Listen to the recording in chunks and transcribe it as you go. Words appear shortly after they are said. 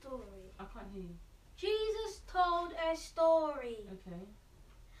hear you. Jesus told a story. Okay.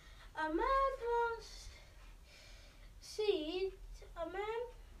 A man plants seeds. A man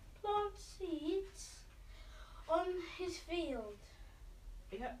plants seeds on his field.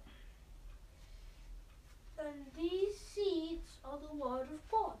 Yeah. And these seeds are the word of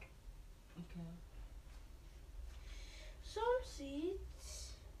God. Okay. Some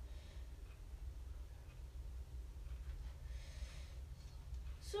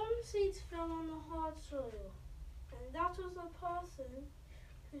seeds fell on the hard soil, and that was the person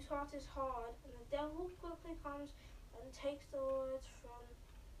whose heart is hard, and the devil quickly comes and takes the words from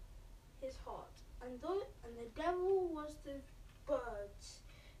his heart. And the devil was the birds.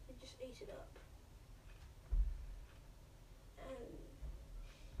 They just ate it up.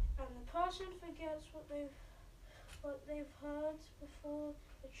 And the person forgets what they've heard before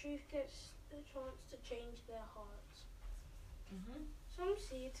the truth gets the chance to change their hearts. Mhm. Some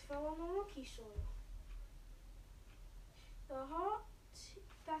seeds fell on the rocky soil. The heart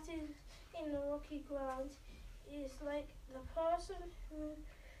that is in the rocky ground is like the person who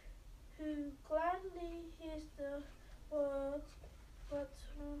gladly hears the word, but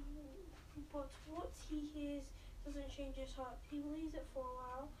what he hears doesn't change his heart. He believes it for a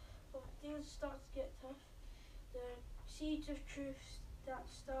while, but things start to get tough. The seeds of truth that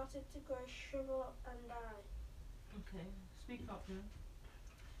started to grow shrivel up and die. Okay. Speak up, man.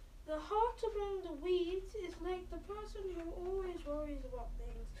 The heart among the weeds is like the person who always worries about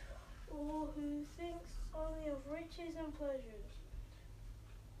things, or who thinks only of riches and pleasures.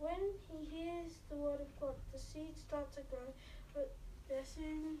 When he hears the word of God, the seeds start to grow, but they're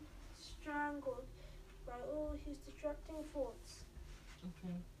soon strangled by all his distracting thoughts.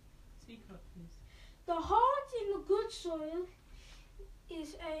 Okay. Speak up, please. The heart in the good soil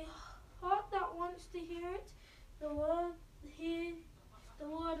is a heart that wants to hear the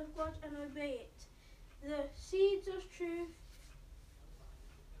word of God and obey it. The seeds of truth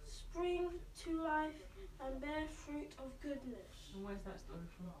spring to life and bear fruit of goodness. And where's that story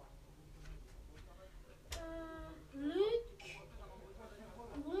from? Luke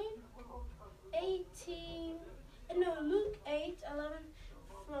 8:11.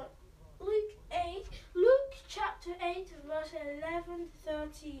 Luke chapter 8 verse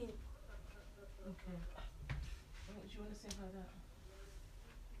 11-13. Okay. What do you want to say about that?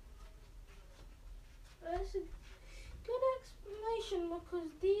 That's a good explanation because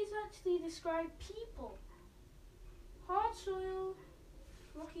these actually describe people. Hard soil,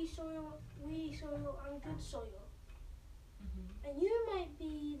 rocky soil, weedy soil, and good soil. Mhm. And you might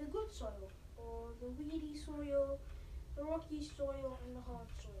be the good soil, or the weedy soil, the rocky soil, and the hard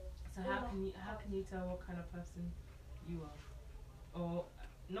soil. So how can you tell what kind of person you are, or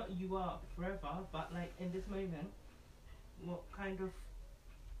not you are forever, but like in this moment, what kind of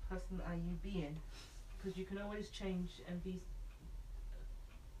person are you being? Because you can always change and be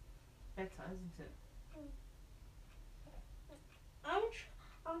better, isn't it?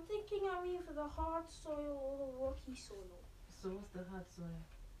 I'm thinking I'm either the hard soil or the rocky soil. So what's the hard soil?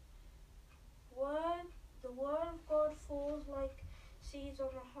 The word of God falls like seeds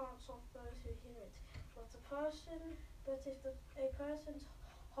on the hearts of those who hear it. But if a person's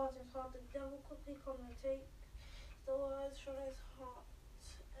heart is hard, the devil quickly comes and takes the words from his heart,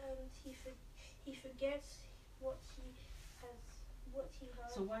 and he forgets what he heard.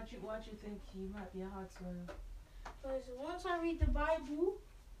 So why do you think you might be a hard soil? Because once I read the Bible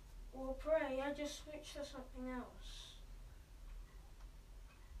or pray, I just switch to something else.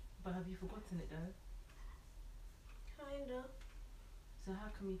 But have you forgotten it though? Kinda. So how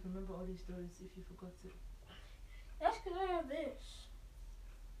come you can remember all these stories if you forgot it? That's because I have this.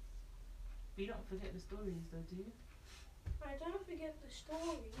 But you don't forget the stories though, do you? I don't forget the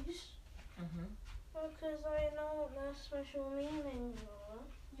stories Mhm. because I know what their special meanings are.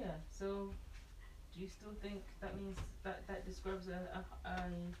 Yeah. So do you still think that means that describes a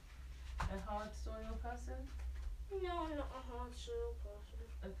hard soil person? No, I'm not a hard soil person.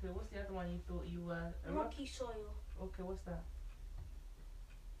 Okay. What's the other one you thought you were? A Rocky soil. Okay. What's that?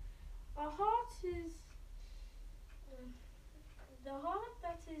 A heart is the heart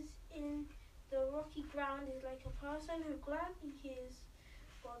that is in the rocky ground is like a person who gladly hears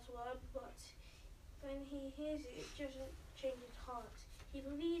God's word, but when he hears it, it doesn't change his heart. He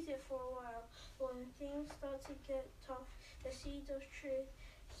believes it for a while, but when things start to get tough, the seeds of truth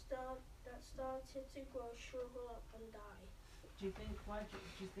that started to grow shrivel up and die. Do you think?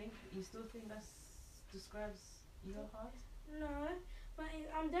 You still think that describes your heart? No, but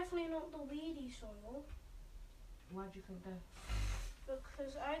I'm definitely not the weedy soil. Why do you think that?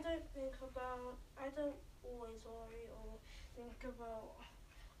 Because I don't always worry or think about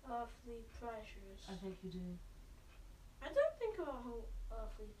earthly pleasures. I think you do. I don't think about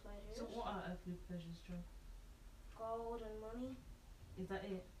earthly pleasures. So what are earthly pleasures, Joe? Gold and money Is that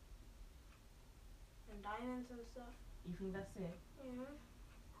it? and diamonds and stuff. You think that's it? Yeah.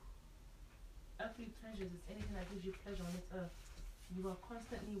 Earthly pleasures is anything that gives you pleasure on this earth. You are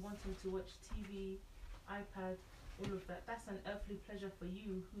constantly wanting to watch TV, iPad, all of that. That's an earthly pleasure for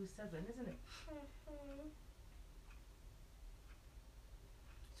you who's 7, isn't it? Mm-hmm.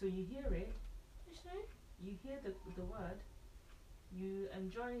 So you hear it, You say? you hear the word, you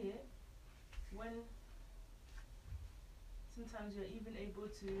enjoy it, when sometimes you're even able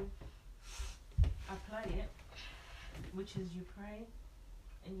to apply it, which is you pray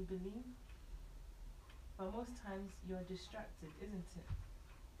and you believe, but most times you're distracted, isn't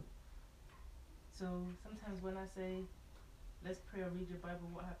it? So sometimes when I say let's pray or read your Bible,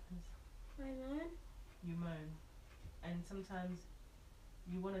 what happens? I know. You moan. And sometimes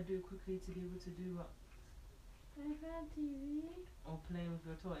you want to do it quickly to be able to do what? iPad TV. Or play with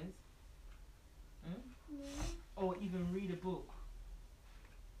your toys. Yeah. Or even read a book.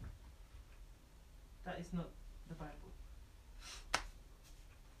 That is not the Bible.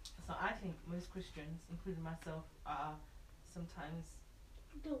 So I think most Christians, including myself, are sometimes,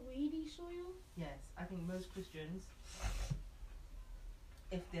 The weedy soil. yes, I think most Christians,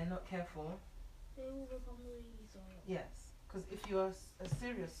 if they're not careful, They will become the weedy soil. yes, because if you're a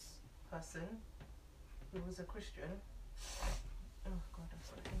serious person who was a Christian, oh God, I'm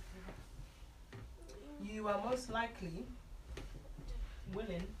sorry, you are most likely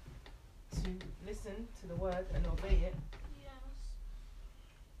willing to listen to the word and obey it, Yes.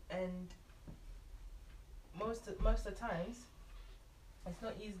 and most of the times it's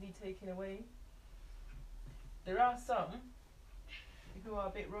not easily taken away. There are some who are a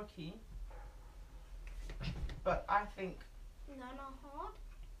bit rocky, but I think, They're not hard.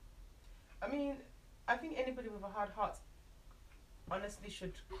 I mean, I think anybody with a hard heart honestly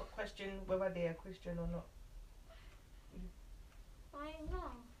should question whether they are Christian or not. I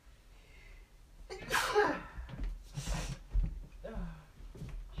know.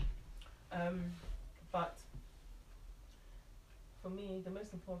 But for me, the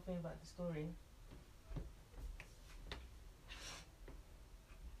most important thing about the story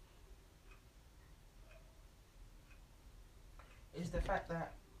is the fact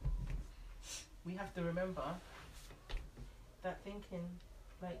that we have to remember that thinking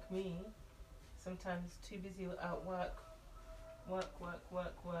like me, sometimes too busy at work,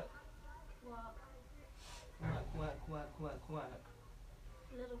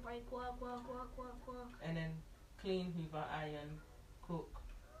 Little break. Work. and then clean, hoover, iron, cook,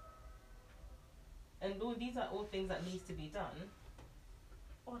 and all these are all things that needs to be done.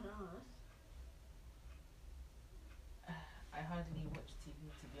 On earth. I hardly watch TV,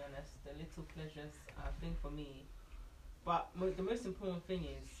 to be honest. The little pleasures are a thing for me, but the most important thing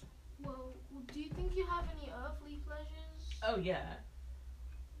is, Well, do you think you have any earthly pleasures? oh yeah,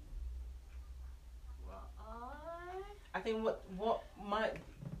 I think what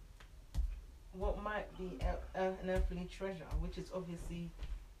might be an earthly treasure, which is obviously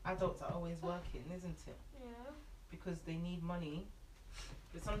adults are always working, isn't it? Yeah. Because they need money.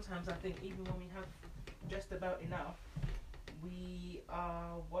 But sometimes I think even when we have just about enough, we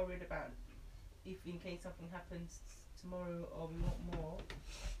are worried about if in case something happens tomorrow or we want more.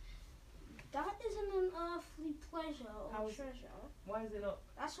 That isn't an earthly pleasure or How is- treasure. Why is it not?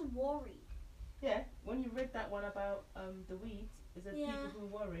 That's a worry. Yeah, when you read that one about the weeds, is that Yeah. people who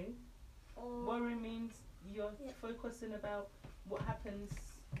worry. Or Worry means you're Yeah. focusing about what happens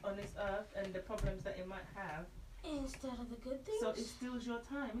on this earth and the problems that it might have. instead of the good things. So it steals your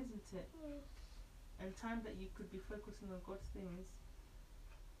time, isn't it? Yes. And time that you could be focusing on God's things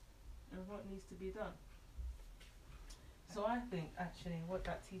and what needs to be done. So I think actually what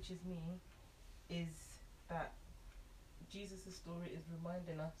that teaches me is that Jesus' story is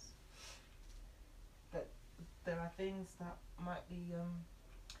reminding us that there are things that might be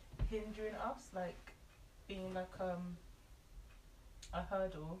hindering us, like being like a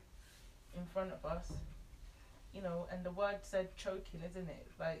hurdle in front of us, you know, and the word said choking, isn't it?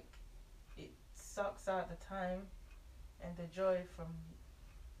 Like it sucks out the time and the joy from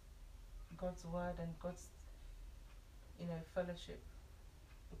God's word and God's, you know, fellowship,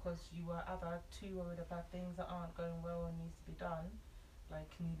 because you are either too worried about things that aren't going well and needs to be done, like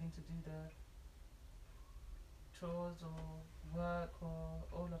needing to do the chores or work or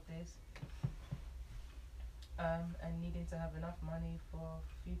all of this, and needing to have enough money for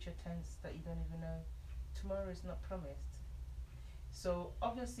future tense that you don't even know tomorrow is not promised. So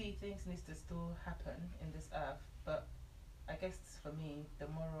obviously things need to still happen in this earth, but I guess for me, the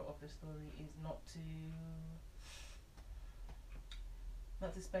moral of the story is not to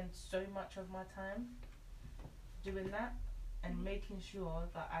spend so much of my time doing that, and making sure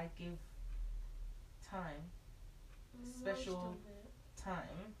that I give time, special Most of it.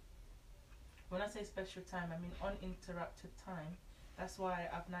 time. When I say special time, I mean uninterrupted time. That's why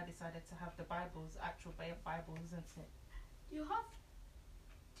I've now decided to have the Bibles, actual Bible, isn't it? You have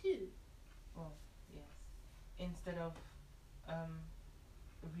to. Well, yes. Instead of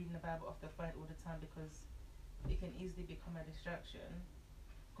reading the Bible off the phone all the time, because it can easily become a distraction.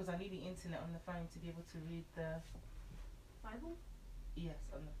 Because I need the internet on the phone to be able to read the Bible? yes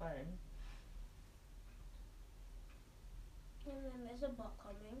on the phone. And then there's a butt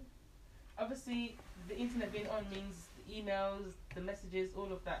coming. Obviously, the internet being on means the emails, the messages,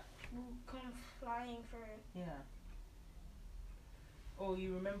 all of that. Will come flying through. Yeah. Or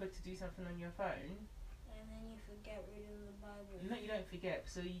you remember to do something on your phone. And then you forget reading the Bible. No, you don't forget.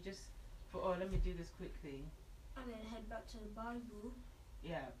 So you just thought, oh, let me do this quickly. And then head back to the Bible.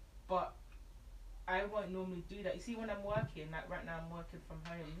 Yeah, but I won't normally do that. You see, when I'm working, like right now I'm working from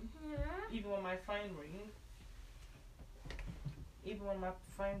home, Yeah. even when my phone rings,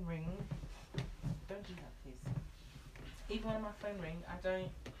 don't do that please. Even when my phone ring, I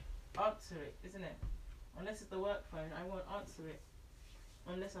don't answer it, isn't it? Unless it's the work phone, I won't answer it.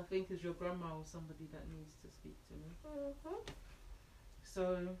 Unless I think it's your grandma or somebody that needs to speak to me.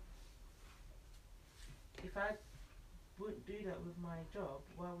 So, if I wouldn't do that with my job,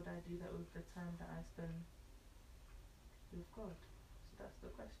 why would I do that with the time that I spend with God? So that's the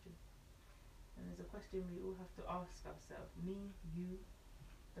question. And there's a question we all have to ask ourselves. Me, you,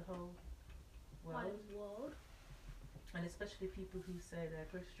 the whole world. And especially people who say they're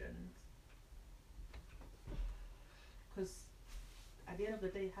Christians. Because at the end of the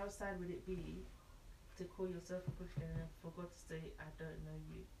day, how sad would it be to call yourself a Christian and for God to say, I don't know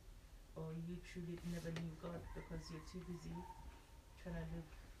you? Or you truly never knew God because you're too busy trying to live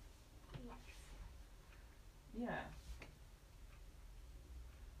Life. yeah.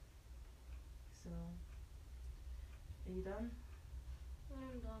 So, are you done?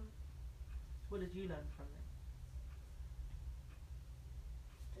 I'm done. What did you learn from it?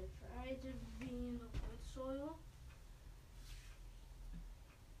 To try to be in the good soil.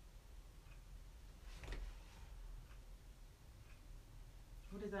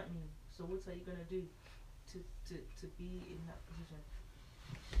 What does that mean? So what are you gonna do to be in that position?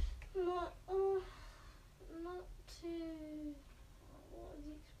 Not to. What are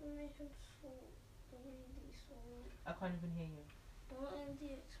the explanations for the weedy soil? I can't even hear you. What are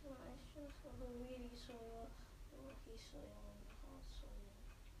the explanations for the weedy soil, the rocky soil, and the hard soil?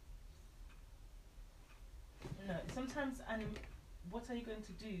 No, sometimes, and what are you going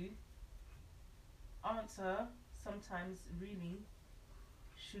to do? Answer sometimes really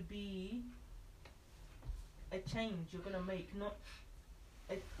should be a change you're gonna make, not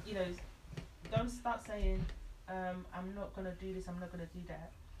a, you know, don't start saying I'm not gonna do this, I'm not gonna do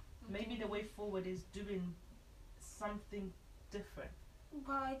that. Maybe the way forward is doing something different.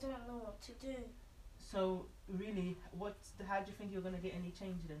 But I don't know what to do. So really, how do you think you're gonna get any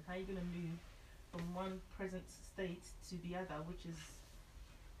change then? How are you gonna move from one present state to the other, which is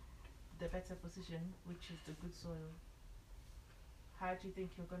the better position, which is the good soil? How do you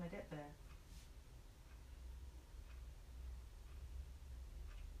think you're gonna get there?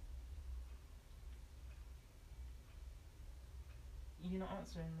 You're not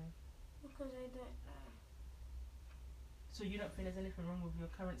answering me. Because I don't know. So you don't think there's anything wrong with your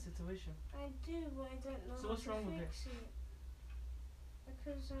current situation? I do, but I don't know So how what's to wrong with fix it.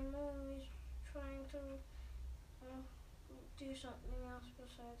 Because I'm always trying to do something else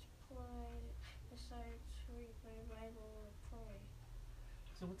besides play, besides read my Bible or pray.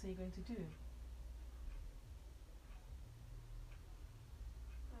 So what are you going to do?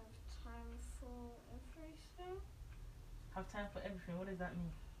 Have time for everything. Have time for everything. What does that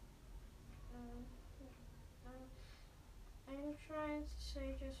mean? I'm trying to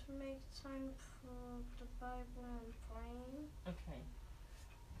say just make time for the Bible and praying. Okay.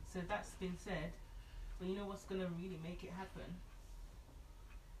 So that's been said, but you know what's gonna really make it happen?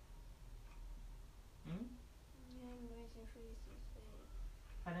 Yeah, I'm waiting for you to say it.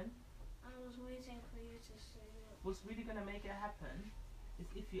 Pardon? I was waiting for you to say it. What's really gonna make it happen is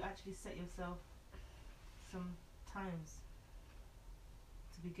if you actually set yourself some times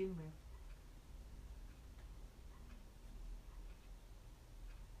to begin with.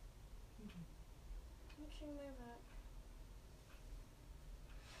 Touching my back.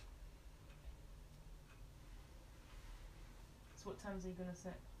 So what times are you gonna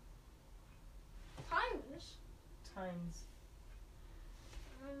set? Times? Times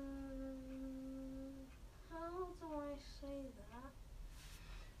say that.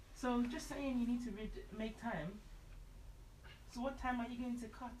 So I'm just saying you need to make time. So what time are you going to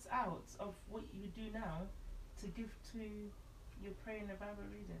cut out of what you do now to give to your prayer and the Bible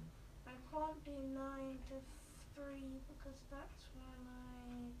reading? I can't do 9 to 3 because that's when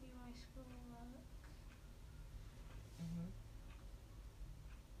I do my schoolwork. Mhm.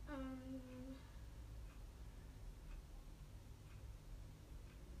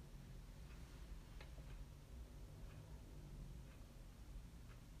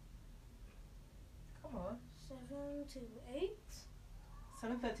 Come on. 7 to 8.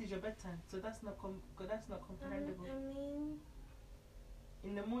 7:30 is your bedtime, so that's not comprehensible. I mean,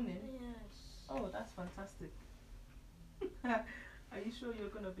 In the morning. yes. Oh, that's fantastic. Are you sure you're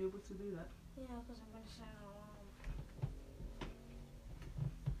gonna be able to do that? Yeah, because I'm going to set an alarm.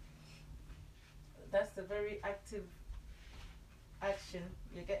 That's a very active action.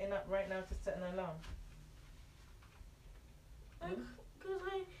 You're getting up right now to set an alarm.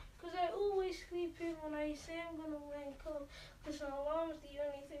 Because I always sleep in when I say I'm going to wake up, because an alarm is the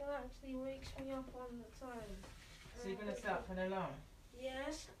only thing that actually wakes me up on the time. So you're gonna set up an alarm?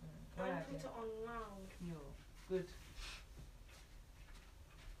 Yes, Why and are put you? it on loud. You're good.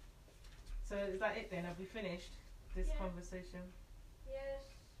 So is that it then? Have we finished this Yeah. conversation? Yes.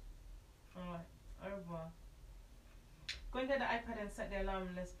 Alright, au revoir. Go and get the iPad and set the alarm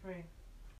and let's pray.